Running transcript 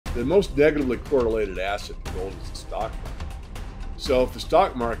the most negatively correlated asset to gold is the stock market. So if the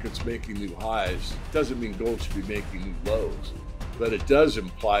stock market's making new highs, it doesn't mean gold should be making new lows, but it does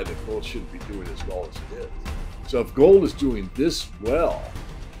imply that gold shouldn't be doing as well as it is. So if gold is doing this well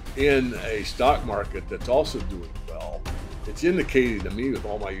in a stock market that's also doing well, it's indicating to me with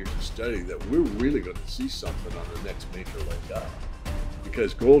all my years of study that we're really going to see something on the next major leg up.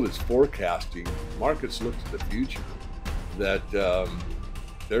 Because gold is forecasting, markets look to the future, that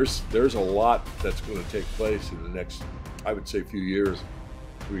there's a lot that's going to take place in the next, I would say, few years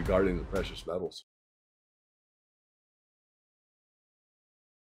regarding the precious metals.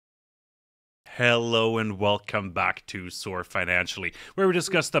 Hello and welcome back to Soar Financially, where we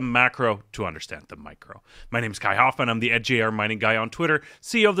discuss the macro to understand the micro. My name is Kai Hoffman. I'm the EdJR mining guy on Twitter,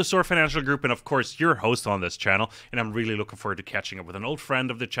 CEO of the Soar Financial Group, and of course, your host on this channel. And I'm really looking forward to catching up with an old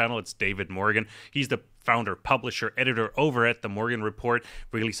friend of the channel. It's David Morgan. He's the founder, publisher, editor over at the Morgan Report.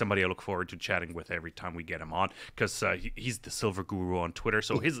 Really somebody I look forward to chatting with every time we get him on, because he's the silver guru on Twitter.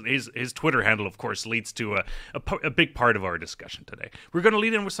 So his Twitter handle, of course, leads to a big part of our discussion today. We're going to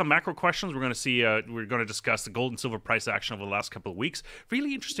lead in with some macro questions. We're going to see, we're going to discuss the gold and silver price action over the last couple of weeks.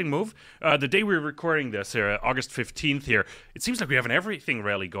 Really interesting move. The day we're recording this, August 15th here, it seems like we have an everything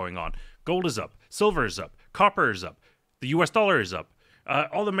rally going on. Gold is up, silver is up, copper is up, the US dollar is up.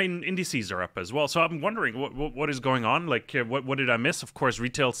 All the main indices are up as well. So I'm wondering what is going on. Like, what did I miss? Of course,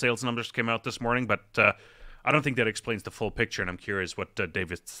 retail sales numbers came out this morning, but I don't think that explains the full picture. And I'm curious what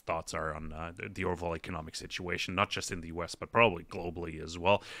David's thoughts are on the overall economic situation, not just in the US, but probably globally as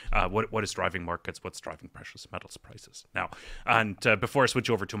well. What is driving markets? What's driving precious metals prices? Now, and before I switch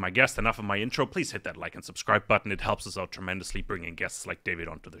over to my guest, enough of my intro. Please hit that like and subscribe button. It helps us out tremendously, bringing guests like David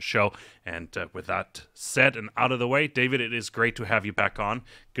onto the show. And with that said and out of the way, David, it is great to have you back on.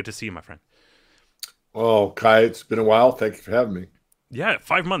 Good to see you, my friend. Oh, Kai, it's been a while. Thank you for having me. Yeah,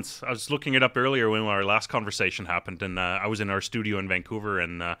 5 months. I was looking it up earlier when our last conversation happened, and I was in our studio in Vancouver,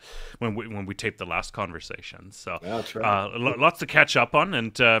 and when we taped the last conversation. So Yeah, that's right. lots to catch up on,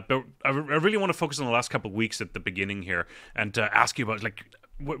 and but I really want to focus on the last couple of weeks at the beginning here, and ask you about like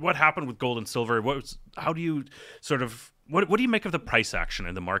what happened with gold and silver. How do you sort of what do you make of the price action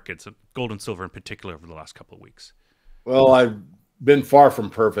in the markets, gold and silver in particular, over the last couple of weeks? Well, I've been far from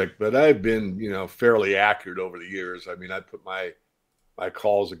perfect, but I've been, fairly accurate over the years. I mean, I put my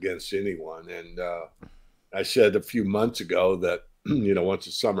calls against anyone. And I said a few months ago that, once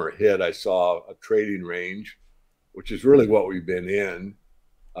the summer hit, I saw a trading range, which is really what we've been in.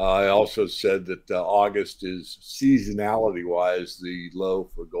 I also said that August is seasonality wise the low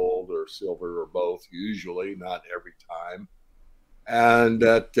for gold or silver or both, usually, not every time. And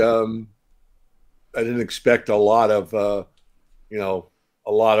that I didn't expect a lot of, a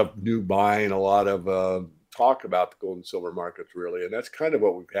lot of new buying, a lot of talk about the gold and silver markets, really. And that's kind of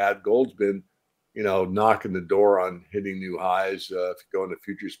what we've had. Gold's been, knocking the door on hitting new highs. If you go in the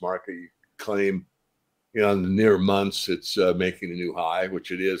futures market, you claim, in the near months, it's making a new high,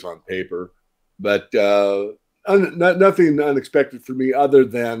 which it is on paper. But nothing unexpected for me other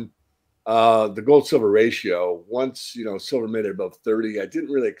than the gold silver ratio. Once, silver made it above 30, I didn't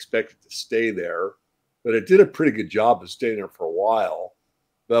really expect it to stay there, but it did a pretty good job of staying there for a while.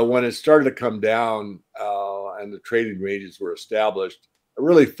 But when it started to come down and the trading ranges were established, I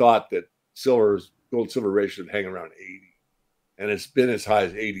really thought that gold silver ratio would hang around 80. And it's been as high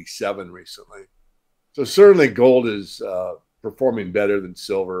as 87 recently. So certainly gold is performing better than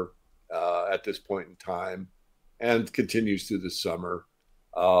silver at this point in time, and continues through the summer.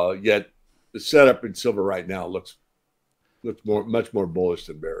 Yet the setup in silver right now looks much more bullish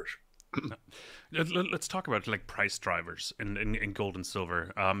than bearish. Let's talk about like price drivers in gold and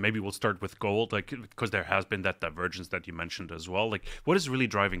silver. Maybe we'll start with gold, like, because there has been that divergence that you mentioned as well. Like, what is really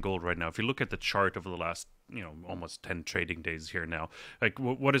driving gold right now? If you look at the chart over the last, almost 10 trading days here now, like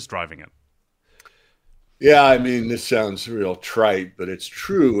what is driving it? Yeah, I mean, this sounds real trite, but it's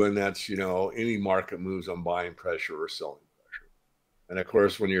true. And that's, any market moves on buying pressure or selling pressure. And of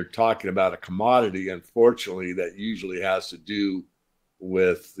course, when you're talking about a commodity, unfortunately, that usually has to do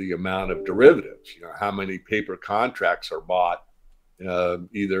with the amount of derivatives, how many paper contracts are bought,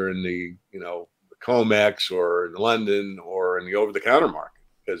 either in the COMEX or in London or in the over-the-counter market,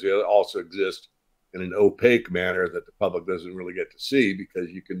 because they also exist in an opaque manner that the public doesn't really get to see, because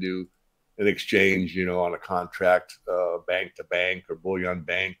you can do an exchange, on a contract, bank to bank or bullion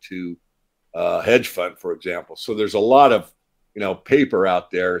bank to hedge fund, for example. So there's a lot of, paper out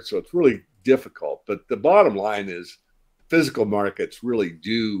there. So it's really difficult. But the bottom line is, physical markets really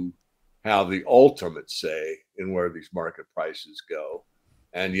do have the ultimate say in where these market prices go.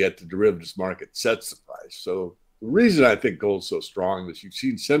 And yet the derivatives market sets the price. So The reason I think gold's so strong is you've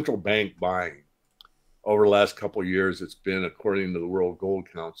seen central bank buying over the last couple of years. It's been, according to the World Gold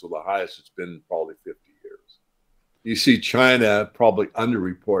Council, the highest it's been in probably 50 years. You see China probably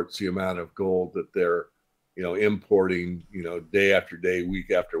underreports the amount of gold that they're, importing, day after day, week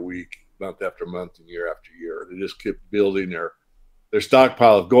after week, month after month, and year after year. They just keep building their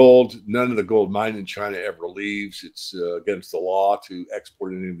stockpile of gold. None of the gold mined in China ever leaves. It's against the law to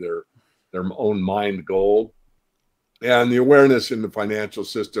export any of their own mined gold. And the awareness in the financial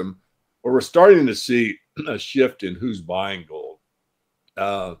system, where we're starting to see a shift in who's buying gold.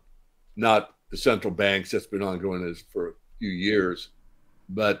 Not the central banks, that's been ongoing for a few years,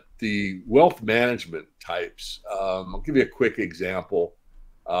 but the wealth management types. I'll give you a quick example.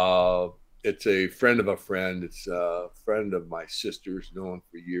 It's a friend of a friend. It's a friend of my sister's, known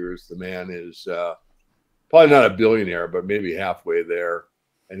for years. The man is probably not a billionaire, but maybe halfway there.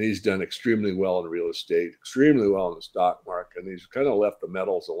 And he's done extremely well in real estate, extremely well in the stock market. And he's kind of left the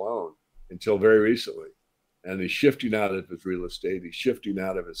metals alone until very recently. And he's shifting out of his real estate. He's shifting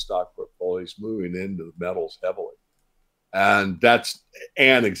out of his stock portfolio. He's moving into the metals heavily. And that's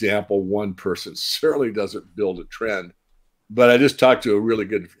an example. One person certainly doesn't build a trend. But I just talked to a really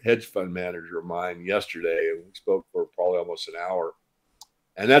good hedge fund manager of mine yesterday, and we spoke for probably almost an hour.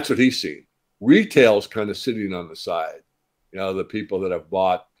 And that's what he's seen. Retail's kind of sitting on the side. The people that have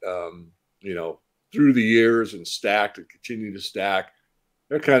bought, through the years and stacked and continue to stack,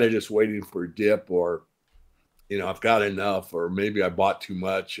 they're kind of just waiting for a dip, or, I've got enough, or maybe I bought too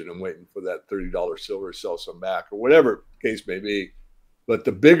much and I'm waiting for that $30 silver to sell some back, or whatever the case may be. But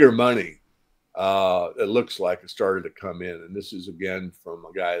the bigger money, it looks like it started to come in. And this is, again, from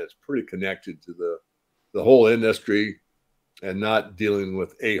a guy that's pretty connected to the whole industry and not dealing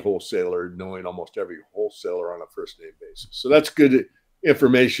with a wholesaler, knowing almost every wholesaler on a first name basis. So that's good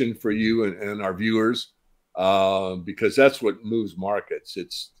information for you and our viewers, because that's what moves markets.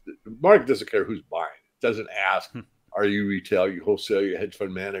 The market doesn't care who's buying. It doesn't ask, are you retail, you wholesale, you hedge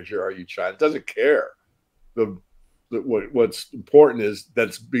fund manager, are you China? It doesn't care. What's important is that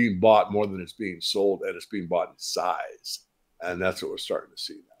it's being bought more than it's being sold, and it's being bought in size. And that's what we're starting to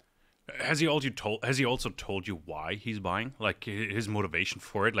see now. Has he also told you why he's buying? Like his motivation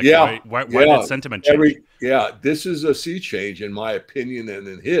for it? Like why did sentiment change? This is a sea change, in my opinion, and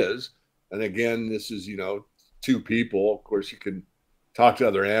in his. And again, this is, two people. Of course, you can talk to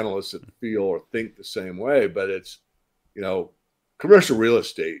other analysts that feel or think the same way, but it's, commercial real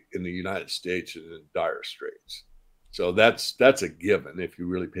estate in the United States is in dire straits. So that's a given if you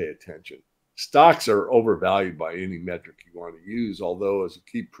really pay attention. Stocks are overvalued by any metric you want to use, although as you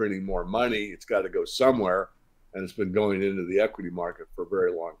keep printing more money, it's got to go somewhere, and it's been going into the equity market for a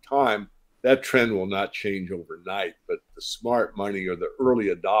very long time. That trend will not change overnight, but the smart money, or the early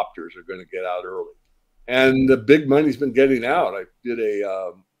adopters, are going to get out early. And the big money's been getting out. I did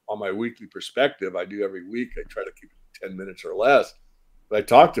on my weekly perspective, I do every week, I try to keep it 10 minutes or less, but I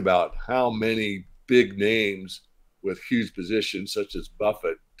talked about how many big names with huge positions, such as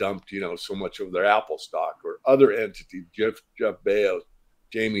Buffett, dumped, so much of their Apple stock, or other entities, Jeff Bezos,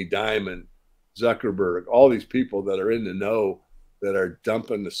 Jamie Dimon, Zuckerberg, all these people that are in the know that are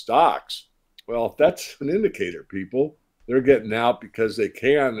dumping the stocks. Well, that's an indicator, people. They're getting out because they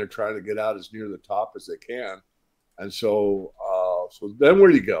can. They're trying to get out as near the top as they can. And so then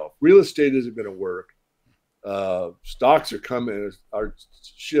where do you go? Real estate isn't going to work. Stocks are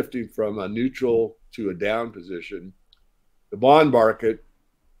shifting from a neutral to a down position. The bond market,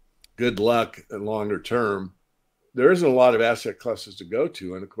 good luck and longer term. There isn't a lot of asset classes to go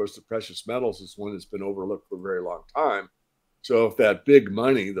to. And of course, the precious metals is one that's been overlooked for a very long time. So if that big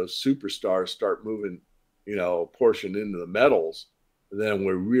money, those superstars, start moving, a portion into the metals, then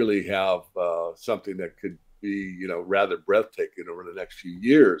we really have something that could be, rather breathtaking over the next few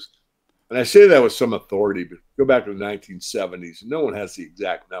years. And I say that with some authority, but go back to the 1970s. No one has the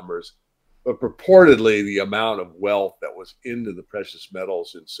exact numbers, but purportedly the amount of wealth that was into the precious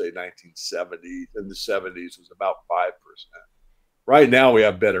metals in, say, 1970s and the 70s was about 5%. Right now we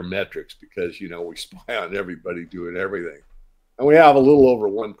have better metrics because, we spy on everybody doing everything. And we have a little over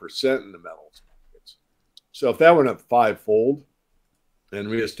 1% in the metals markets. So if that went up fivefold and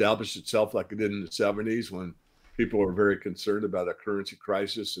reestablished itself like it did in the 70s, when people were very concerned about a currency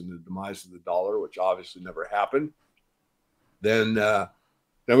crisis and the demise of the dollar, which obviously never happened, then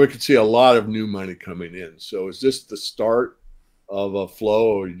we could see a lot of new money coming in. So is this the start of a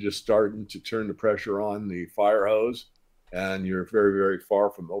flow, or are you just starting to turn the pressure on the fire hose and you're very, very far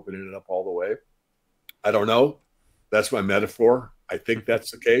from opening it up all the way? I don't know. That's my metaphor. I think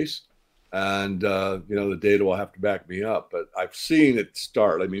that's the case. And, the data will have to back me up. But I've seen it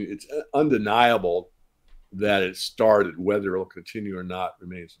start. I mean, it's undeniable that it started. Whether it'll continue or not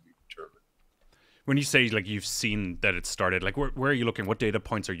remains to be determined. When you say like you've seen that it started, like where are you looking? What data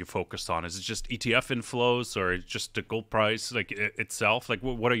points are you focused on? Is it just ETF inflows or just the gold price like itself? Like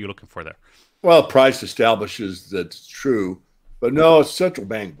what are you looking for there? Well, price establishes that's true, but no, it's central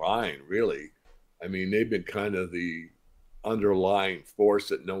bank buying, really. I mean, they've been kind of the underlying force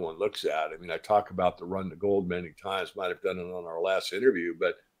that no one looks at. I mean, I talk about the run to gold many times, might have done it on our last interview,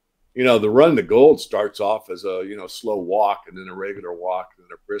 but the run to gold starts off as a, slow walk, and then a regular walk, and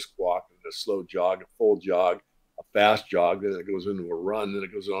then a brisk walk, and a slow jog, a full jog, a fast jog, then it goes into a run, then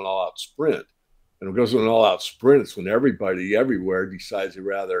it goes on an all out sprint. And it goes on an all out sprint. It's when everybody everywhere decides they'd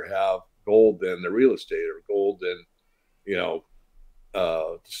rather have gold than the real estate, or gold than,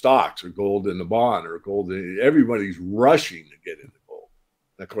 stocks, or gold in the bond, or gold in, everybody's rushing to get into gold.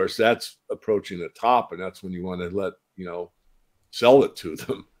 And of course, that's approaching the top, and that's when you want to let, sell it to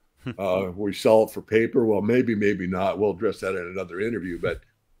them. We sell it for paper. Well, maybe not. We'll address that in another interview, but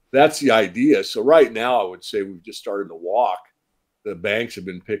that's the idea. So right now I would say we've just started to walk. The banks have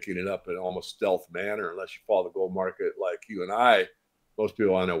been picking it up in almost stealth manner, unless you follow the gold market like you and I. Most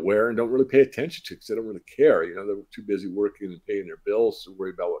people are unaware and don't really pay attention to it because they don't really care. They're too busy working and paying their bills to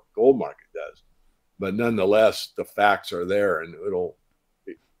worry about what the gold market does. But nonetheless, the facts are there, and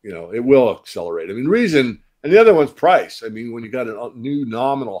it will accelerate. I mean, reason, and the other one's price. I mean, when you got a new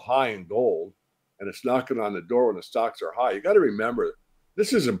nominal high in gold and it's knocking on the door when the stocks are high, you got to remember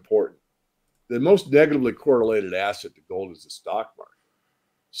this is important. The most negatively correlated asset to gold is the stock market.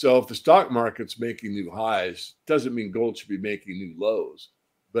 So if the stock market's making new highs, doesn't mean gold should be making new lows,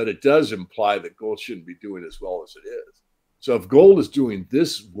 but it does imply that gold shouldn't be doing as well as it is. So if gold is doing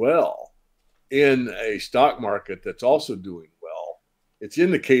this well in a stock market that's also doing well, it's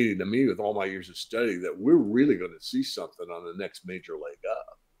indicating to me, with all my years of study, that we're really going to see something on the next major leg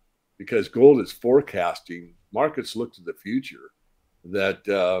up, because gold is forecasting, markets look to the future, that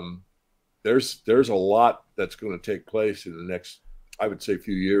there's a lot that's going to take place in the next, I would say,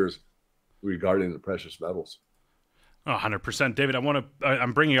 few years regarding the precious metals. 100%, David.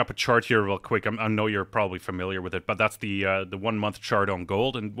 I'm bringing up a chart here real quick. I know you're probably familiar with it, but that's the 1 month chart on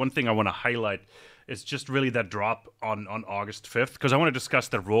gold. And one thing I want to highlight is just really that drop on August 5th, because I want to discuss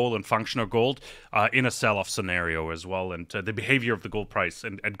the role and function of gold in a sell-off scenario as well, and the behavior of the gold price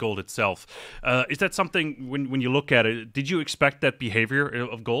and gold itself. Is that something, when you look at it, did you expect that behavior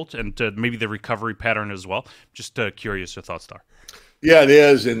of gold and maybe the recovery pattern as well? Just curious your thoughts there. Yeah, it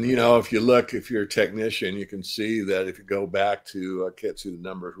is. And, if you're a technician, you can see that if you go back to, I can't see the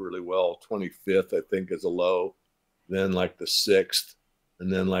numbers really well, 25th, I think, is a low, then like the 6th,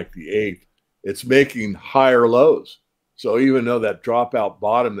 and then like the 8th, it's making higher lows. So even though that dropout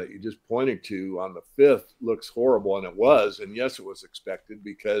bottom that you just pointed to on the 5th looks horrible, and it was, and yes, it was expected,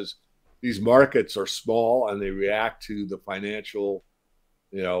 because these markets are small and they react to the financial,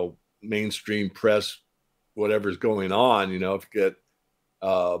 mainstream press, whatever's going on. If you get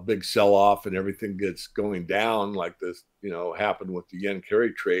big sell-off and everything gets going down like this, happened with the yen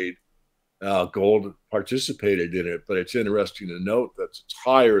carry trade, gold participated in it. But it's interesting to note that it's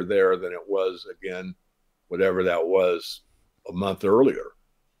higher there than it was, again, whatever that was, a month earlier.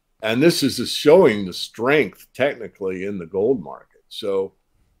 And this is just showing the strength technically in the gold market. So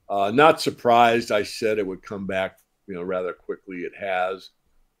not surprised. I said it would come back, rather quickly. It has.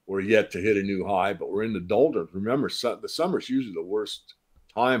 We're yet to hit a new high, but we're in the doldrums. Remember, the summer's usually the worst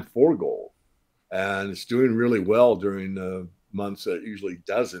time for gold, and it's doing really well during the months that it usually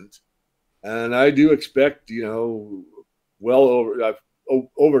doesn't. And I do expect, well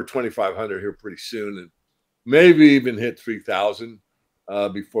over 2,500 here pretty soon, and maybe even hit 3,000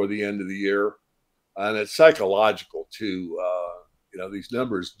 before the end of the year. And it's psychological too. These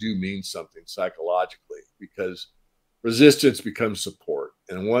numbers do mean something psychologically, because resistance becomes support.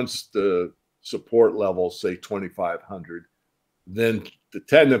 And once the support level, say 2,500, then the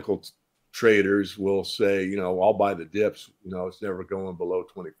technical traders will say, I'll buy the dips. It's never going below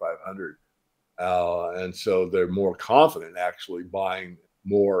 2,500. And so they're more confident actually buying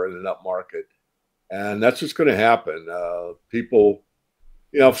more in an up market. And that's what's going to happen. People,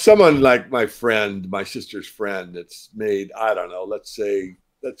 if someone like my sister's friend, that's made, I don't know, let's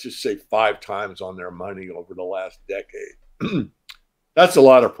just say 5 times on their money over the last decade. That's a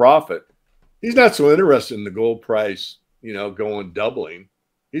lot of profit. He's not so interested in the gold price, going doubling.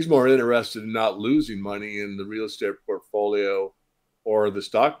 He's more interested in not losing money in the real estate portfolio or the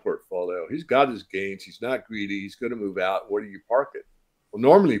stock portfolio. He's got his gains. He's not greedy. He's going to move out. Where do you park it? Well,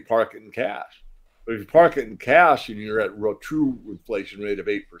 normally you park it in cash. But if you park it in cash and you're at true inflation rate of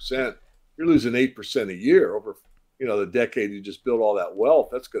 8%, you're losing 8% a year over, the decade you just built all that wealth.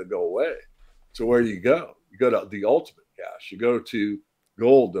 That's going to go away. So where do you go? You go to the ultimate cash. You go to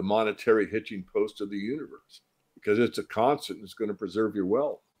gold, the monetary hitching post of the universe, because it's a constant and it's going to preserve your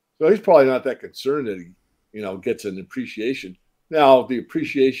wealth. So he's probably not that concerned that he, gets an appreciation. Now, the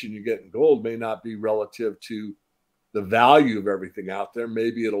appreciation you get in gold may not be relative to the value of everything out there.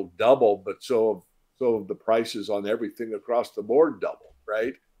 Maybe it'll double, but so the prices on everything across the board double,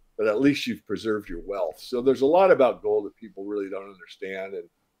 right? But at least you've preserved your wealth. So there's a lot about gold that people really don't understand. And,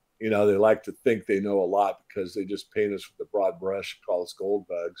 they like to think they know a lot because they just paint us with a broad brush, call us gold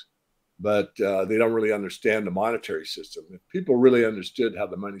bugs. But they don't really understand the monetary system. If people really understood how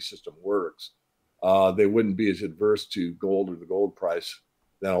the money system works, they wouldn't be as adverse to gold or the gold price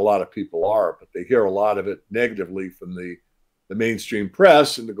than a lot of people are. But they hear a lot of it negatively from the mainstream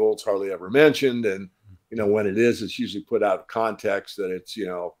press, and the gold's hardly ever mentioned. And, when it is, it's usually put out of context that it's,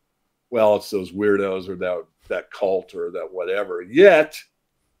 it's those weirdos or that cult or that whatever. Yet,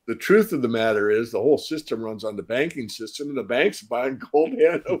 the truth of the matter is the whole system runs on the banking system, and the banks are buying gold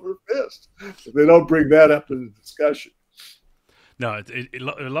hand over fist. They don't bring that up in the discussion. No,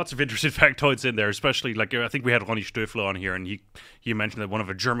 lots of interesting factoids in there, especially like I think we had Ronnie Stöfler on here, and he mentioned that one of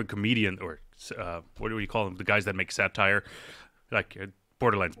a German comedian, or what do we call them, the guys that make satire, like a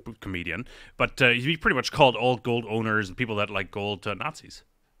borderline comedian, but he pretty much called all gold owners and people that like gold Nazis.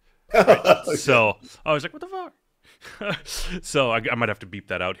 Right? So I was like, what the fuck? So I might have to beep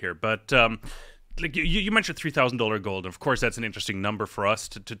that out here, but like you mentioned $3,000 gold. Of course, that's an interesting number for us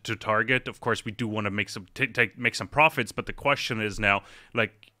to target. Of course, we do want to make some profits, but the question is now,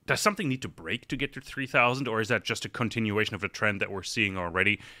 like, does something need to break to get to 3,000, or is that just a continuation of a trend that we're seeing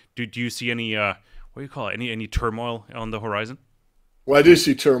already? Do you see any what do you call it? Any turmoil on the horizon? Well, I do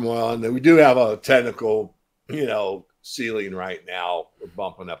see turmoil, and we do have a technical, ceiling right now. We're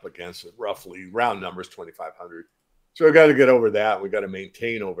bumping up against it, roughly round numbers 2,500. So we got to get over that. We got to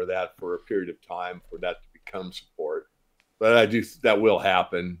maintain over that for a period of time for that to become support. But that will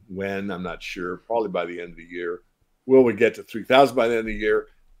happen. When, I'm not sure. Probably by the end of the year. Will we get to 3,000 by the end of the year?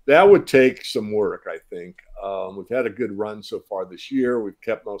 That would take some work, I think. We've had a good run so far this year. We've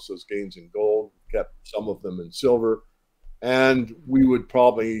kept most of those gains in gold. We've kept some of them in silver. And we would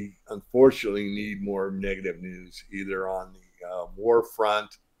probably, unfortunately, need more negative news, either on the war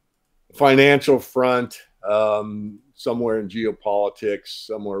front, financial front, somewhere in geopolitics,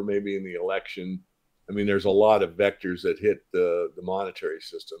 somewhere maybe in the election. I mean, there's a lot of vectors that hit the monetary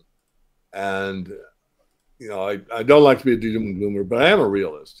system. And, I don't like to be a doom and gloomer, but I am a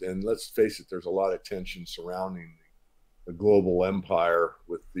realist. And let's face it, there's a lot of tension surrounding the global empire,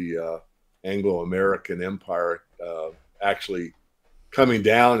 with the Anglo-American empire actually coming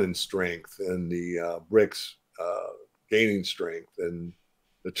down in strength, and the BRICS gaining strength, and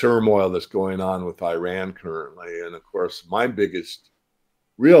the turmoil that's going on with Iran currently. And of course, my biggest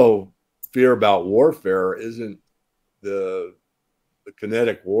real fear about warfare isn't the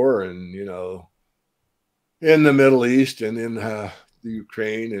kinetic war and, in the Middle East and in the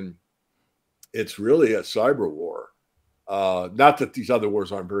Ukraine. And it's really a cyber war. Not that these other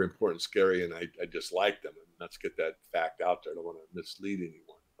wars aren't very important, scary, and I dislike them. And let's get that fact out there. I don't want to mislead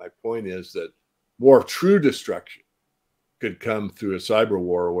anyone. My point is that more true destruction could come through a cyber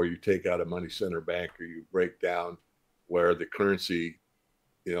war, where you take out a money center bank, or you break down where the currency,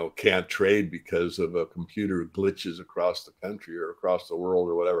 can't trade because of a computer glitches across the country or across the world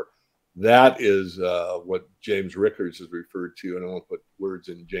or whatever. That is what James Rickards has referred to, and I won't put words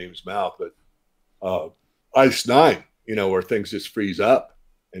in James' mouth, but Ice 9, where things just freeze up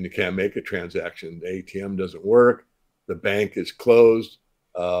and you can't make a transaction. The ATM doesn't work. The bank is closed.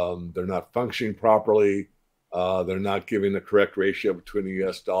 They're not functioning properly. They're not giving the correct ratio between the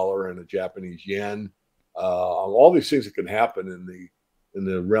US dollar and the Japanese yen. All these things that can happen in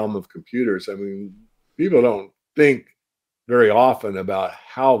the realm of computers. I mean, people don't think very often about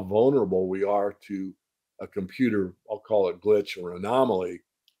how vulnerable we are to a computer, I'll call it glitch or anomaly,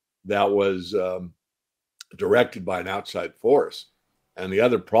 that was directed by an outside force. And the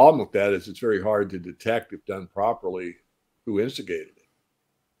other problem with that is it's very hard to detect, if done properly, who instigated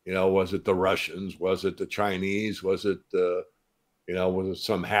it. Was it the Russians? Was it the Chinese? Was it was it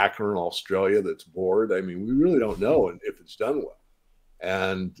some hacker in Australia that's bored? I mean, we really don't know, and if it's done well.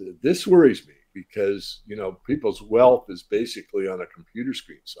 And this worries me because, people's wealth is basically on a computer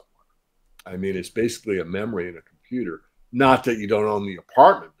screen somewhere. I mean, it's basically a memory in a computer. Not that you don't own the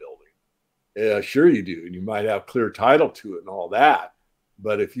apartment building. Sure you do. And you might have clear title to it and all that.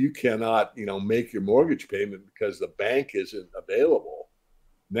 But if you cannot, make your mortgage payment because the bank isn't available,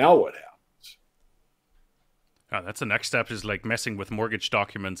 now what happens? That's the next step, is like messing with mortgage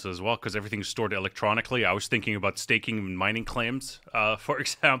documents as well, because everything's stored electronically. I was thinking about staking and mining claims, for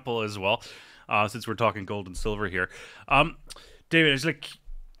example, as well. since we're talking gold and silver here. David, it's like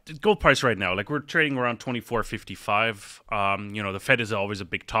gold price right now, like we're trading around 24.55. The Fed is always a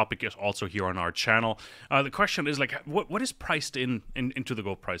big topic, also here on our channel. The question is like, what is priced into the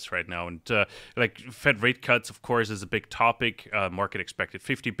gold price right now? And like Fed rate cuts, of course, is a big topic. Market expected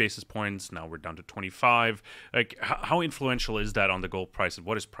 50 basis points. Now we're down to 25. Like, how influential is that on the gold price, and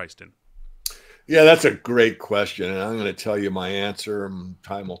what is priced in? Yeah, that's a great question, and I'm going to tell you my answer. And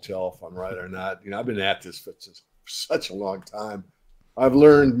time will tell if I'm right or not. I've been at this for such a long time. I've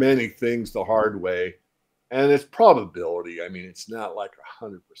learned many things the hard way, and it's probability. I mean, it's not like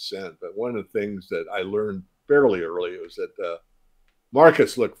 100%, but one of the things that I learned fairly early was that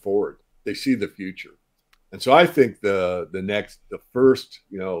markets look forward; they see the future, and so I think the first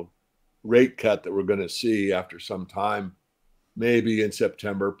rate cut that we're going to see after some time, maybe in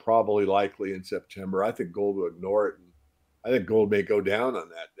September, probably likely in September. I think gold will ignore it, and I think gold may go down on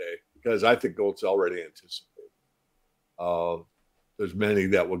that day because I think gold's already anticipated. There's many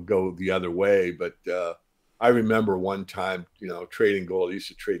that would go the other way, but I remember one time, trading gold. I used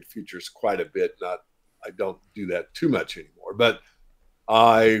to trade futures quite a bit. I don't do that too much anymore, but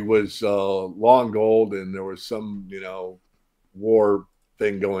I was long gold, and there was some, war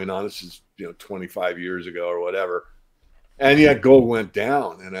thing going on. This is, 25 years ago or whatever. And yet gold went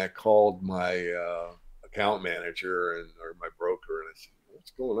down, and I called my account manager or my broker, and I said,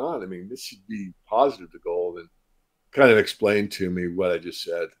 "What's going on? I mean, this should be positive to gold." And kind of explained to me what I just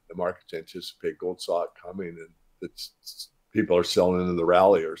said. The markets anticipate gold saw it coming, and people are selling into the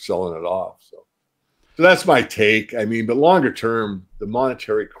rally or selling it off. So that's my take. I mean, but longer term, the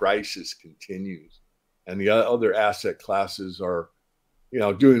monetary crisis continues, and the other asset classes are,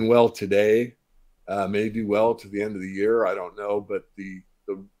 doing well today. May do well to the end of the year. I don't know, but the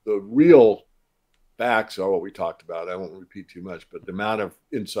real facts are what we talked about. I won't repeat too much, but the amount of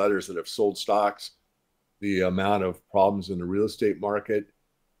insiders that have sold stocks, the amount of problems in the real estate market,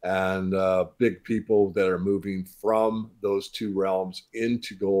 and big people that are moving from those two realms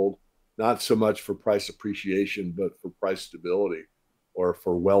into gold, not so much for price appreciation, but for price stability or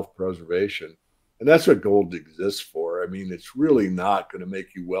for wealth preservation. And that's what gold exists for. I mean, it's really not going to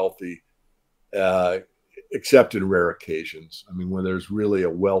make you wealthy except in rare occasions. I mean, when there's really a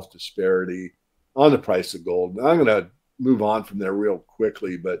wealth disparity on the price of gold. Now, I'm going to move on from there real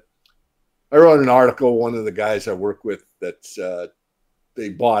quickly, but I wrote an article, one of the guys I work with, that they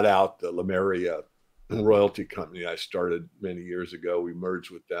bought out the Lemuria royalty company I started many years ago. We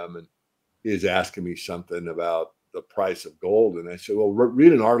merged with them, and he was asking me something about the price of gold. And I said, well,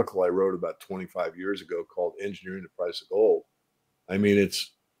 read an article I wrote about 25 years ago called Engineering the Price of Gold. I mean,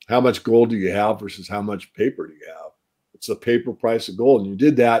 it's how much gold do you have versus how much paper do you have? It's the paper price of gold. And you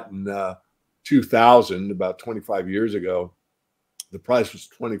did that in 2000, about 25 years ago. The price was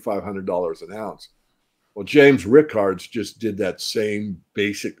 $2,500 an ounce. Well, James Rickards just did that same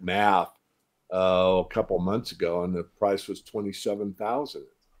basic math a couple of months ago, and the price was $27,000 an ounce.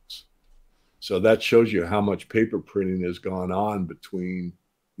 So that shows you how much paper printing has gone on between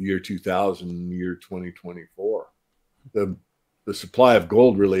the year 2000 and the year 2024. The supply of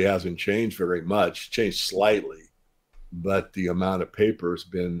gold really hasn't changed very much, changed slightly, but the amount of paper has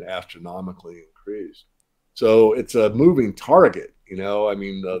been astronomically increased. So it's a moving target. I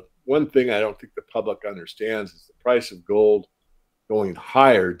mean, the one thing I don't think the public understands is the price of gold going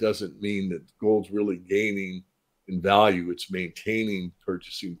higher doesn't mean that gold's really gaining in value. It's maintaining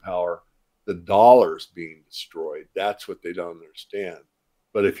purchasing power. The dollar's being destroyed. That's what they don't understand.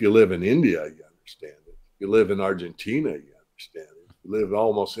 But if you live in India, you understand it. If you live in Argentina, you understand it. If you live in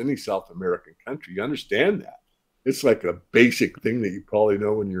almost any South American country, you understand that. It's like a basic thing that you probably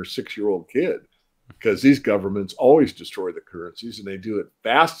know when you're a 6-year-old kid. Because these governments always destroy the currencies, and they do it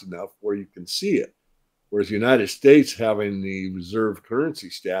fast enough where you can see it. Whereas the United States, having the reserve currency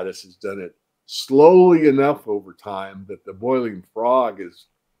status, has done it slowly enough over time that the boiling frog it's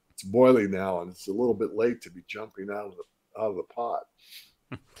boiling now, and it's a little bit late to be jumping out of the pot.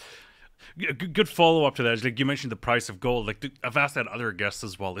 Good follow up to that. Like you mentioned the price of gold. Like I've asked that other guests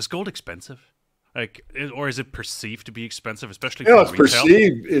as well. Is gold expensive? Or is it perceived to be expensive, especially for it's retail?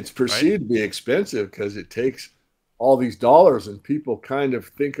 It's perceived to be expensive because it takes all these dollars, and people kind of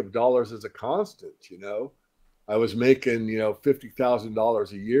think of dollars as a constant. I was making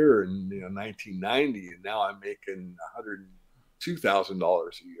 $50,000 a year in 1990, and now I'm making $102,000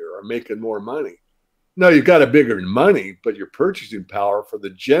 a year. I'm making more money. No, you've got a bigger money, but your purchasing power for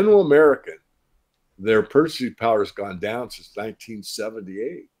the general American, their purchasing power has gone down since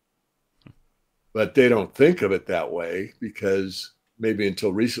 1978. But they don't think of it that way because maybe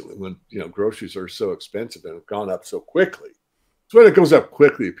until recently when, groceries are so expensive and have gone up so quickly. It's when it goes up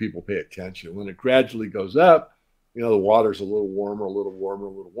quickly that people pay attention. When it gradually goes up, you know, the water's a little warmer, a little warmer, a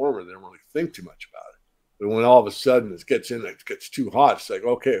little warmer. They don't really think too much about it. But when all of a sudden it gets too hot, it's like,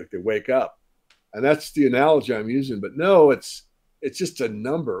 okay, they wake up. And that's the analogy I'm using. But no, it's just a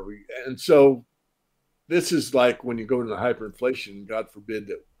number. And so this is like when you go into hyperinflation, God forbid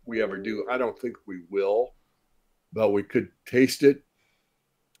that we ever do. I don't think we will, but we could taste it.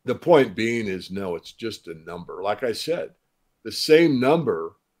 The point being is, no, it's just a number. Like I said, the same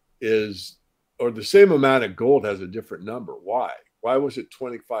number is, or the same amount of gold has a different number. Why? Why was it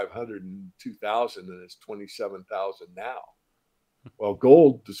 2,500 in 2000 and it's 27,000 now?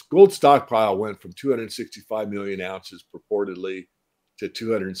 Well, this gold stockpile went from 265 million ounces purportedly to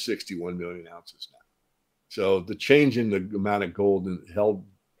 261 million ounces now. So the change in the amount of gold held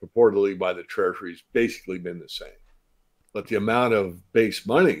purportedly by the Treasury has basically been the same. But the amount of base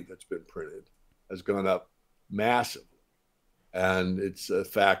money that's been printed has gone up massively. And it's a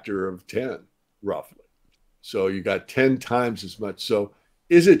factor of 10, roughly. So you got 10 times as much. So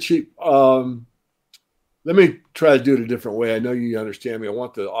is it cheap? Let me try to do it a different way. I know you understand me. I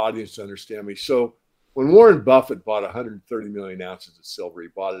want the audience to understand me. So when Warren Buffett bought 130 million ounces of silver, he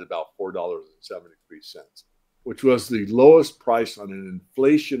bought it about $4.73, which was the lowest price on an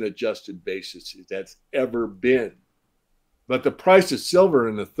inflation-adjusted basis that's ever been. But the price of silver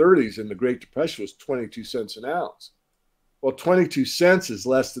in the 30s in the Great Depression was 22 cents an ounce. Well, 22 cents is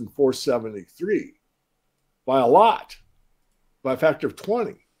less than 473 by a lot, by a factor of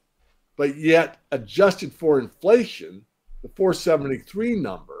 20. But yet, adjusted for inflation, the 473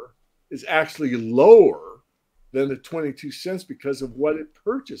 number is actually lower than the 22 cents because of what it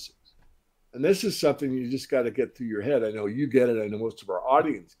purchases. And this is something you just got to get through your head. I know you get it. I know most of our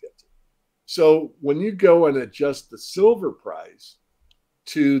audience gets it. So when you go and adjust the silver price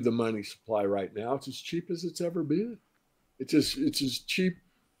to the money supply right now, it's as cheap as it's ever been. It's as cheap,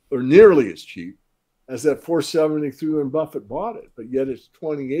 or nearly as cheap, as that 473 when Buffett bought it, but yet it's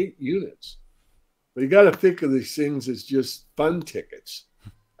 28 units. But you got to think of these things as just fun tickets.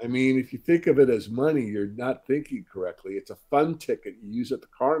 I mean, if you think of it as money, you're not thinking correctly. It's a fun ticket you use at the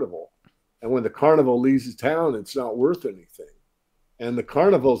carnival. And when the carnival leaves the town, it's not worth anything. And the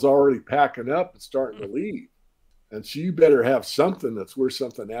carnival's already packing up and starting to leave. And so you better have something that's worth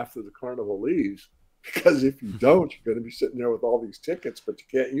something after the carnival leaves, because if you don't, you're going to be sitting there with all these tickets, but you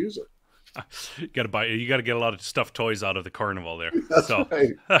can't use them. You got to get a lot of stuffed toys out of the carnival there. That's so right.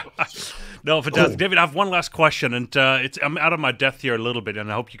 No, fantastic. David, I have one last question, and I'm out of my depth here a little bit,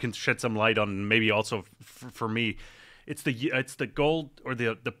 and I hope you can shed some light on, maybe also for me. It's the gold, or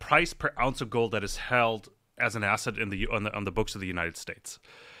the price per ounce of gold that is held as an asset on the books of the United States,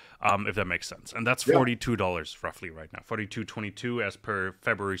 if that makes sense. And that's $42 roughly right now, $42.22 as per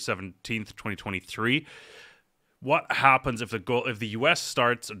February 17th, 2023. What happens if the U.S.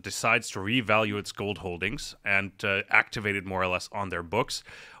 decides to revalue its gold holdings and activate it more or less on their books?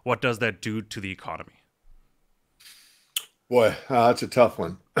 What does that do to the economy? Boy, that's a tough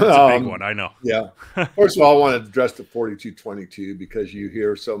one. It's a big one, I know. Yeah. First of all, I want to address the 42.22 because you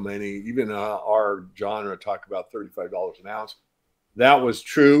hear so many, even our genre, talk about $35 an ounce. That was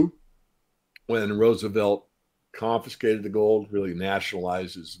true when Roosevelt confiscated the gold. Really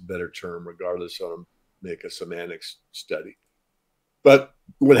nationalized is a better term, regardless of make a semantics study. But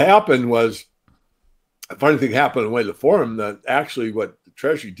what happened was, a funny thing happened in the way the forum, that actually what the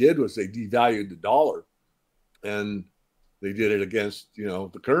Treasury did was they devalued the dollar, and they did it against,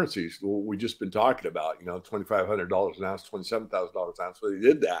 the currencies we just been talking about, $2,500 an ounce, $27,000 an ounce. So they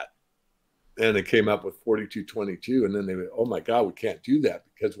did that, and they came up with 42.22, and then they went, oh my God, we can't do that,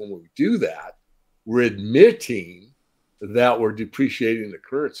 because when we do that, we're admitting that we're depreciating the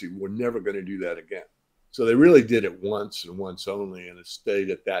currency. We're never going to do that again. So they really did it once and once only, and it's stayed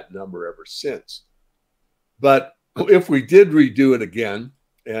at that number ever since. But if we did redo it again,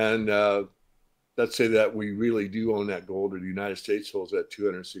 and let's say that we really do own that gold, or the United States holds that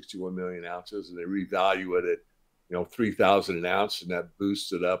 261 million ounces, and they revalue it at 3,000 an ounce, and that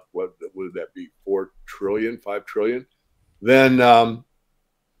boosts it up. What would that be? 4 trillion, 5 trillion? Then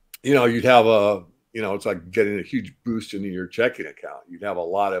you'd have it's like getting a huge boost into your checking account. You'd have a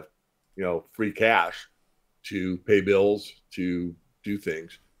lot of free cash to pay bills, to do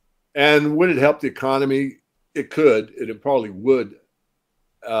things. And would it help the economy? It could. It probably would.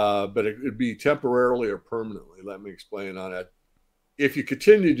 But it would be temporarily or permanently. Let me explain on it. If you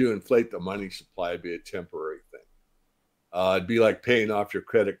continue to inflate the money supply, it'd be a temporary thing. It'd be like paying off your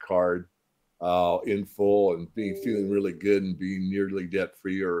credit card in full and feeling really good and being nearly debt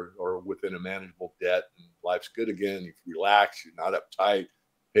free or within a manageable debt, and life's good again. You relax, you're not uptight,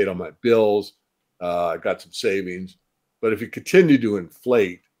 paid all my bills, I got some savings. But if you continue to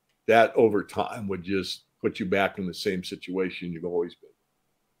inflate, that over time would just put you back in the same situation you've always been.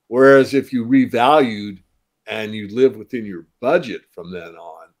 Whereas if you revalued and you live within your budget from then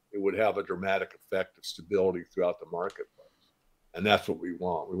on, it would have a dramatic effect of stability throughout the marketplace. And that's what we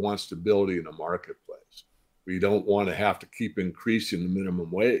want. We want stability in the marketplace. We don't want to have to keep increasing the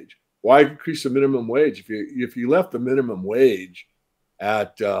minimum wage. Why increase the minimum wage? If you left the minimum wage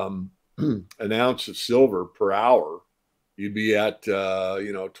at an ounce of silver per hour, you'd be at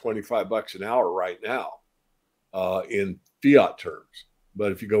 25 bucks an hour right now in fiat terms.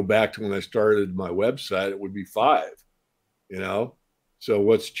 But if you go back to when I started my website, it would be 5. So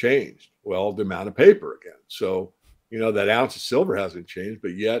what's changed? Well, the amount of paper again. So that ounce of silver hasn't changed,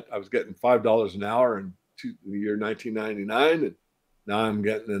 but yet I was getting $5 an hour in the year 1999, and now I'm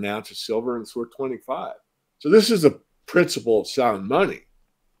getting an ounce of silver and it's worth 25. So this is a principle of sound money,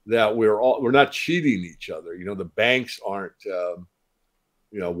 that we're not cheating each other. The banks aren't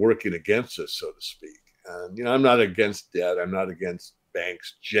working against us, so to speak. And I'm not against debt. I'm not against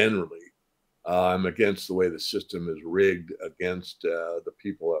banks generally. I'm against the way the system is rigged against the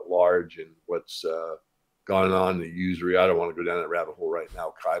people at large and what's gone on in the usury. I don't want to go down that rabbit hole right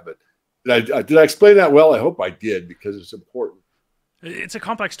now, Kai, but did I explain that well? I hope I did, because it's important. It's a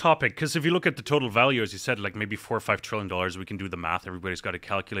complex topic, because if you look at the total value, as you said, like maybe $4 or $5 trillion, we can do the math. Everybody's got a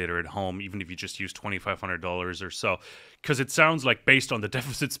calculator at home, even if you just use $2,500 or so. Because it sounds like, based on the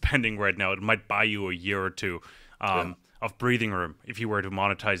deficit spending right now, it might buy you a year or two of breathing room if you were to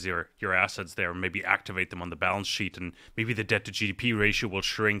monetize your assets there, maybe activate them on the balance sheet, and maybe the debt to GDP ratio will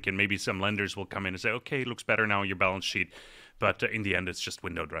shrink, and maybe some lenders will come in and say, okay, it looks better now on your balance sheet. But in the end, it's just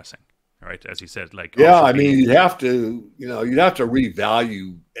window dressing. Right, as you said, you'd have to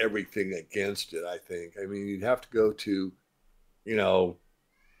revalue everything against it. I think. You'd have to go to,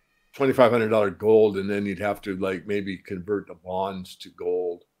 $2,500 gold, and then you'd have to maybe convert the bonds to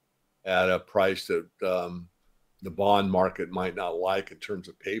gold at a price that the bond market might not like in terms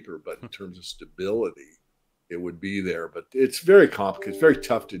of paper, but in terms of stability, it would be there. But it's very complicated. It's very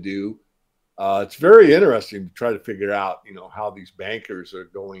tough to do. It's very interesting to try to figure out, how these bankers are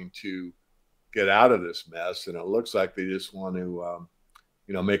going to get out of this mess. And it looks like they just want to,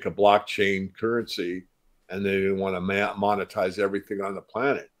 make a blockchain currency, and they want to monetize everything on the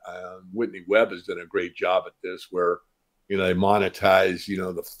planet. Whitney Webb has done a great job at this, where, they monetize,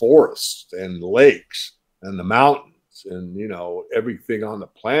 the forests and the lakes and the mountains and, everything on the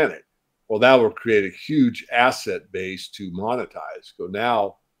planet. Well, that will create a huge asset base to monetize. So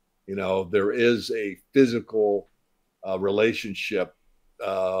now, there is a physical relationship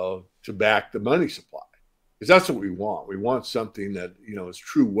to back the money supply, because that's what we want. We want something that, is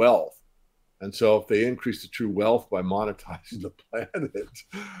true wealth. And so if they increase the true wealth by monetizing the planet,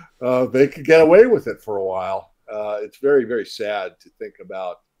 they could get away with it for a while. It's very, very sad to think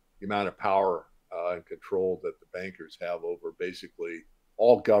about the amount of power and control that the bankers have over basically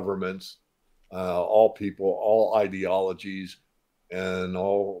all governments, all people, all ideologies, and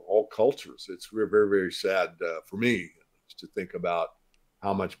all cultures. It's very, very, very sad for me to think about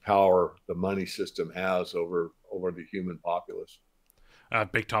how much power the money system has over the human populace.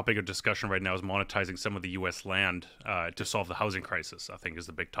 Big topic of discussion right now is monetizing some of the U.S. land to solve the housing crisis, I think, is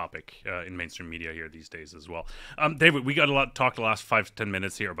the big topic in mainstream media here these days as well. David, we got a lot talked the last 5 to 10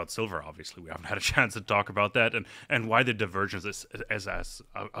 minutes here about silver. Obviously, we haven't had a chance to talk about that, and why the divergence is as I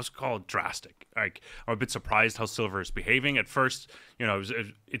was called drastic. Like, I'm a bit surprised how silver is behaving. At first,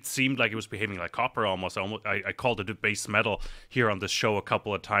 it seemed like it was behaving like copper almost. I called it a base metal here on this show a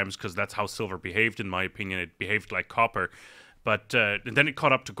couple of times, because that's how silver behaved, in my opinion. It behaved like copper. But then it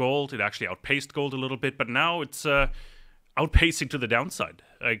caught up to gold. It actually outpaced gold a little bit, but now it's outpacing to the downside.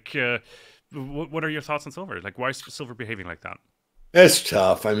 Like, what are your thoughts on silver? Like, why is silver behaving like that? It's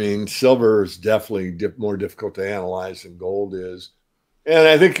tough. Silver is definitely more difficult to analyze than gold is. And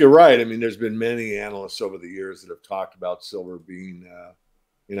I think you're right. There's been many analysts over the years that have talked about silver being,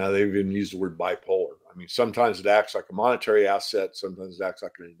 they've even used the word bipolar. Sometimes it acts like a monetary asset, sometimes it acts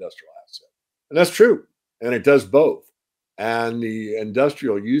like an industrial asset. And that's true. And it does both. And the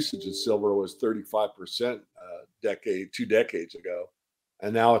industrial usage of silver was 35% 2 decades ago,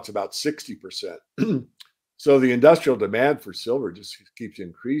 and now it's about 60%. So the industrial demand for silver just keeps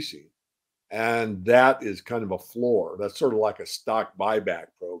increasing, and that is kind of a floor. That's sort of like a stock buyback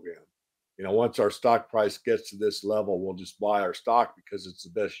program. Once our stock price gets to this level, we'll just buy our stock because it's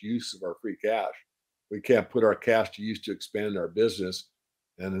the best use of our free cash. We can't put our cash to use to expand our business,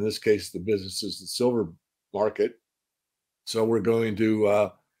 and in this case, the business is the silver market. So we're going to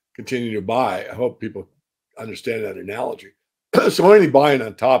continue to buy. I hope people understand that analogy. So any buying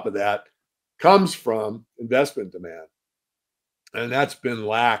on top of that comes from investment demand. And that's been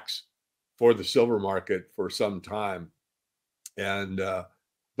lax for the silver market for some time. And,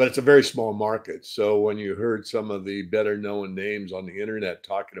 but it's a very small market. So when you heard some of the better known names on the internet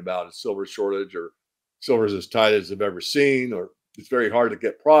talking about a silver shortage or silver's as tight as they've ever seen, or it's very hard to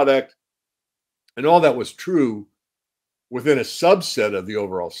get product, and all that was true within a subset of the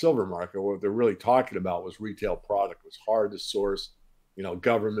overall silver market. What they're really talking about was retail product. It was hard to source,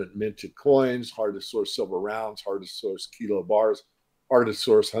 government minted coins, hard to source silver rounds, hard to source kilo bars, hard to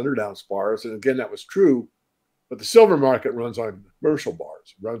source 100-ounce bars. And again, that was true. But the silver market runs on commercial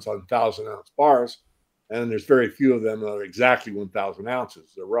bars, runs on 1,000-ounce bars, and there's very few of them that are exactly 1,000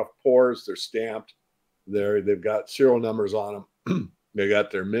 ounces. They're rough pours, they're stamped, they've got serial numbers on them, they got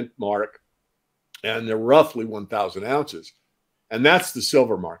their mint mark, and they're roughly 1,000 ounces. And that's the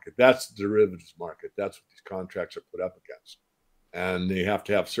silver market. That's the derivatives market. That's what these contracts are put up against. And they have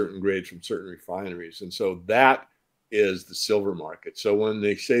to have certain grades from certain refineries. And so that is the silver market. So when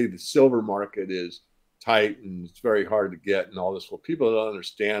they say the silver market is tight and it's very hard to get and all this, well, people don't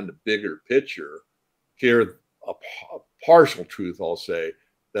understand the bigger picture. Here, a partial truth, I'll say,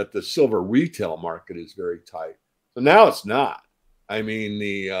 that the silver retail market is very tight. So now it's not. I mean,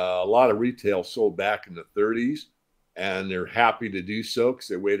 a lot of retail sold back in the 30s, and they're happy to do so because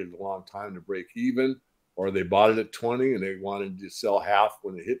they waited a long time to break even, or they bought it at 20 and they wanted to sell half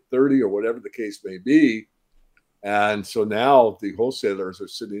when it hit 30, or whatever the case may be. And so now the wholesalers are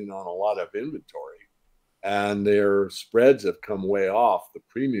sitting on a lot of inventory, and their spreads have come way off. The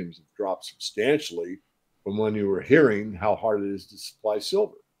premiums have dropped substantially from when you were hearing how hard it is to supply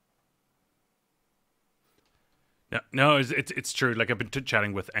silver. No, it's true. Like, I've been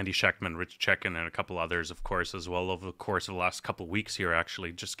chatting with Andy Schechtman, Rich Chekin, and a couple others, of course, as well, over the course of the last couple of weeks here,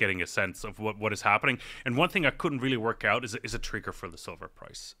 actually, just getting a sense of what is happening. And one thing I couldn't really work out is a trigger for the silver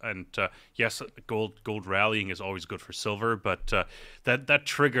price. And yes, gold rallying is always good for silver, but that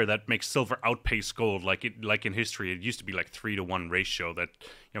trigger that makes silver outpace gold, like in history, it used to be like 3-to-1 ratio that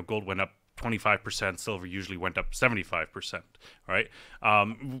gold went up 25%, silver usually went up 75%. Right.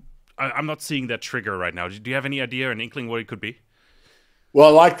 I'm not seeing that trigger right now. Do you have any idea or an inkling what it could be? Well,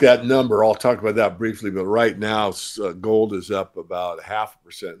 I like that number. I'll talk about that briefly. But right now, gold is up about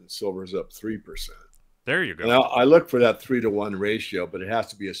 0.5% and silver is up 3%. There you go. Now, I look for that 3-to-1 ratio, but it has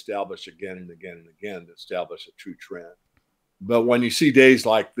to be established again and again and again to establish a true trend. But when you see days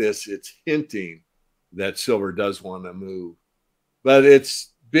like this, it's hinting that silver does want to move. But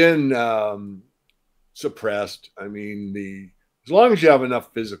it's been suppressed. I mean, as long as you have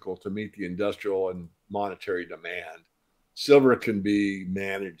enough physical to meet the industrial and monetary demand, silver can be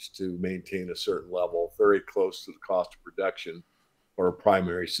managed to maintain a certain level, very close to the cost of production for a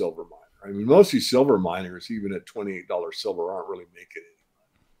primary silver miner. I mean, most of these silver miners, even at $28 silver, aren't really making any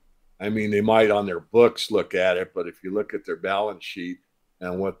money. I mean, they might on their books look at it, but if you look at their balance sheet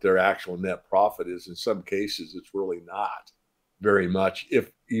and what their actual net profit is, in some cases, it's really not very much,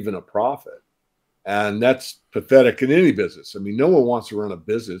 if even a profit. And that's pathetic in any business. I mean, no one wants to run a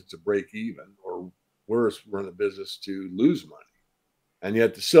business to break even, or worse, run a business to lose money. And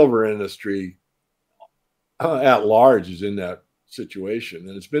yet the silver industry at large is in that situation.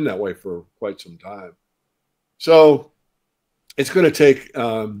 And it's been that way for quite some time. So it's going to take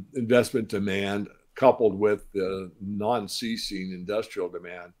investment demand coupled with the non-ceasing industrial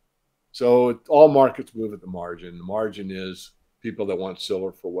demand. So all markets move at the margin. The margin is people that want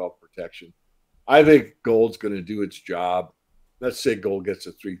silver for wealth protection. I think gold's going to do its job. Let's say gold gets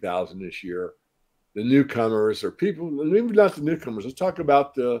to 3,000 this year. The newcomers, or people, maybe not the newcomers. Let's talk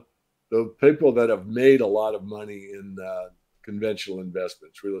about the people that have made a lot of money in conventional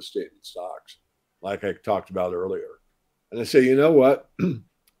investments, real estate and stocks, like I talked about earlier. And they say, you know what?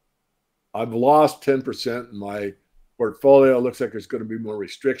 I've lost 10% in my portfolio. It looks like there's going to be more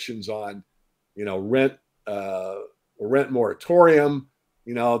restrictions on, rent moratorium.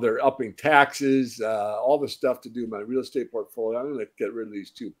 They're upping taxes, all the stuff to do with my real estate portfolio. I'm going to get rid of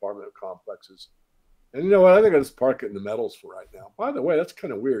these 2 apartment complexes. And you know what? I think I'll just park it in the metals for right now. By the way, that's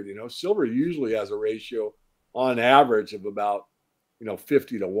kind of weird. Silver usually has a ratio on average of about,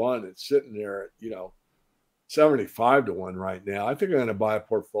 50-to-1. It's sitting there at, 75-to-1 right now. I think I'm going to buy a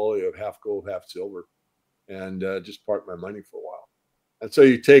portfolio of half gold, half silver, and just park my money for a while. And so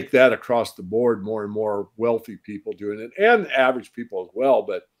you take that across the board, more and more wealthy people doing it, and average people as well.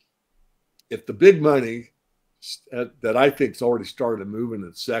 But if the big money that I think has already started to move in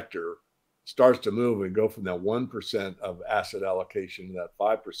the sector starts to move and go from that 1% of asset allocation to that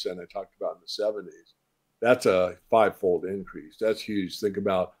 5% I talked about in the 70s, that's a 5-fold increase. That's huge. Think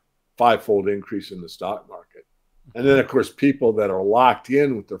about 5-fold increase in the stock market. And then, of course, people that are locked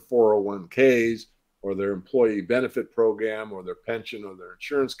in with their 401ks or their employee benefit program or their pension or their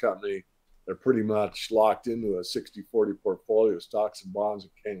insurance company, they're pretty much locked into a 60-40 portfolio of stocks and bonds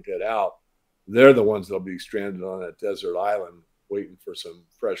and can't get out. They're the ones that'll be stranded on a desert island waiting for some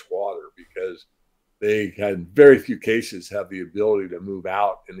fresh water, because they had very few cases have the ability to move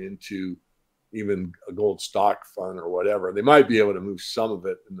out and into even a gold stock fund or whatever. They might be able to move some of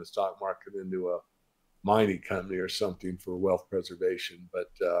it in the stock market into a mining company or something for wealth preservation, but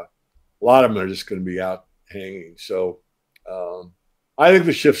a lot of them are just going to be out hanging. So I think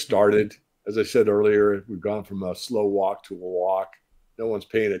the shift started. As I said earlier, we've gone from a slow walk to a walk. No one's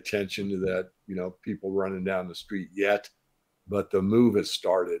paying attention to that, people running down the street yet, but the move has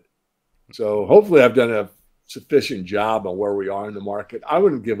started. So hopefully I've done a sufficient job on where we are in the market. I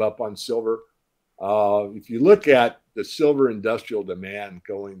wouldn't give up on silver. If you look at the silver industrial demand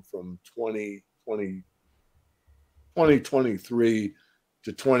going from 2023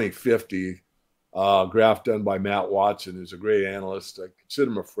 to 2050, graph done by Matt Watson, who's a great analyst. I consider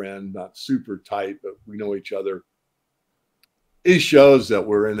him a friend, not super tight, but we know each other. He shows that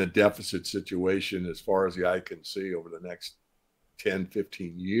we're in a deficit situation as far as the eye can see over the next 10,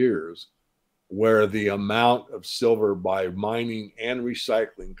 15 years, where the amount of silver by mining and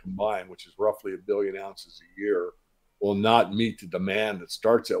recycling combined, which is roughly 1 billion ounces a year, will not meet the demand that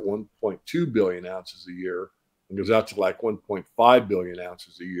starts at 1.2 billion ounces a year and goes out to like 1.5 billion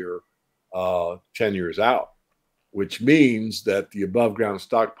ounces a year 10 years out, which means that the above ground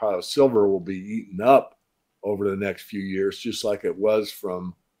stockpile of silver will be eaten up over the next few years, just like it was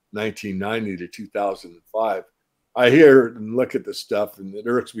from 1990 to 2005. I hear and look at the stuff, and it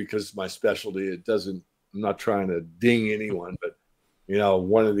irks me because it's my specialty. It doesn't, I'm not trying to ding anyone, but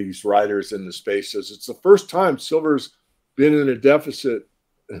one of these writers in the space says it's the first time silver's been in a deficit.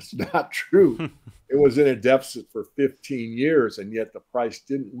 It's not true. It was in a deficit for 15 years, and yet the price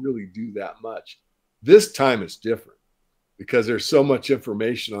didn't really do that much. This time it's different because there's so much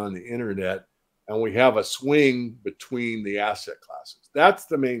information on the internet, and we have a swing between the asset classes. That's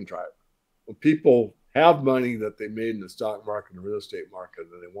the main driver. When people have money that they made in the stock market and the real estate market,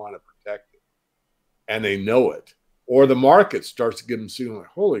 and they want to protect it, and they know it, or the market starts to give them feeling like,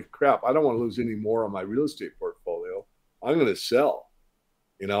 holy crap, I don't want to lose any more on my real estate portfolio. I'm going to sell.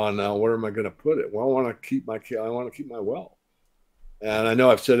 And where am I going to put it? Well, I want to keep my wealth. And I know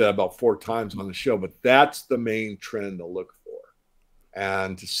I've said that about 4 times on the show, but that's the main trend to look for.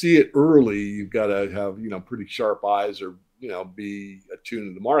 And to see it early, you've got to have, pretty sharp eyes, or, be attuned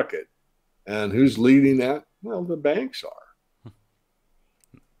to the market. And who's leading that? Well, the banks are.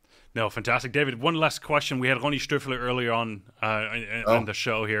 No, fantastic. David, one last question. We had Ronnie Stoeffler earlier on the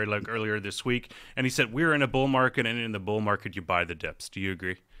show here, like earlier this week, and he said, we're in a bull market, and in the bull market, you buy the dips. Do you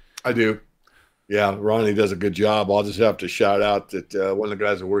agree? I do. Yeah, Ronnie does a good job. I'll just have to shout out that one of the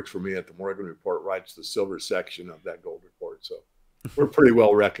guys that works for me at the Morgan Report writes the silver section of that gold report. So we're pretty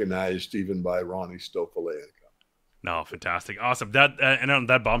well recognized even by Ronnie Stoeffler. No, fantastic. Awesome. That and on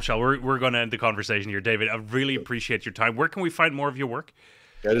that bombshell, we're going to end the conversation here, David. I really appreciate your time. Where can we find more of your work?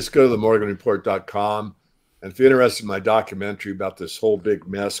 Yeah, just go to themorganreport.com. And if you're interested in my documentary about this whole big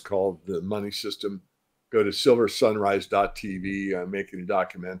mess called the money system, go to silversunrise.tv. I'm making a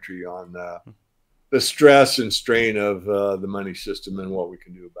documentary on the stress and strain of the money system and what we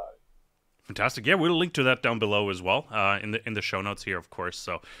can do about it. Fantastic. Yeah, we'll link to that down below as well in the show notes here, of course.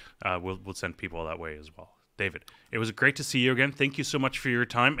 So we'll send people that way as well. David, it was great to see you again. Thank you so much for your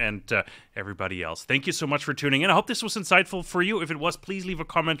time, and everybody else, thank you so much for tuning in. I hope this was insightful for you. If it was, please leave a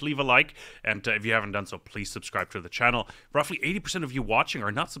comment, leave a like, and if you haven't done so, please subscribe to the channel. Roughly 80% of you watching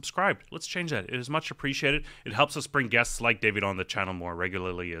are not subscribed. Let's change that. It is much appreciated. It helps us bring guests like David on the channel more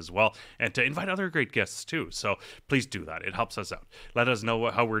regularly as well, and to invite other great guests too. So please do that. It helps us out. Let us know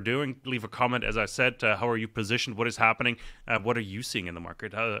how we're doing. Leave a comment, as I said. How are you positioned? What is happening? What are you seeing in the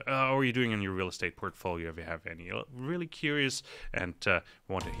market? How are you doing in your real estate portfolio, if you have any? Really curious, and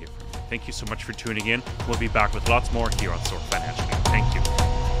want to hear from you. Thank you so much for tuning in. We'll be back with lots more here on Soar Financially. Thank you.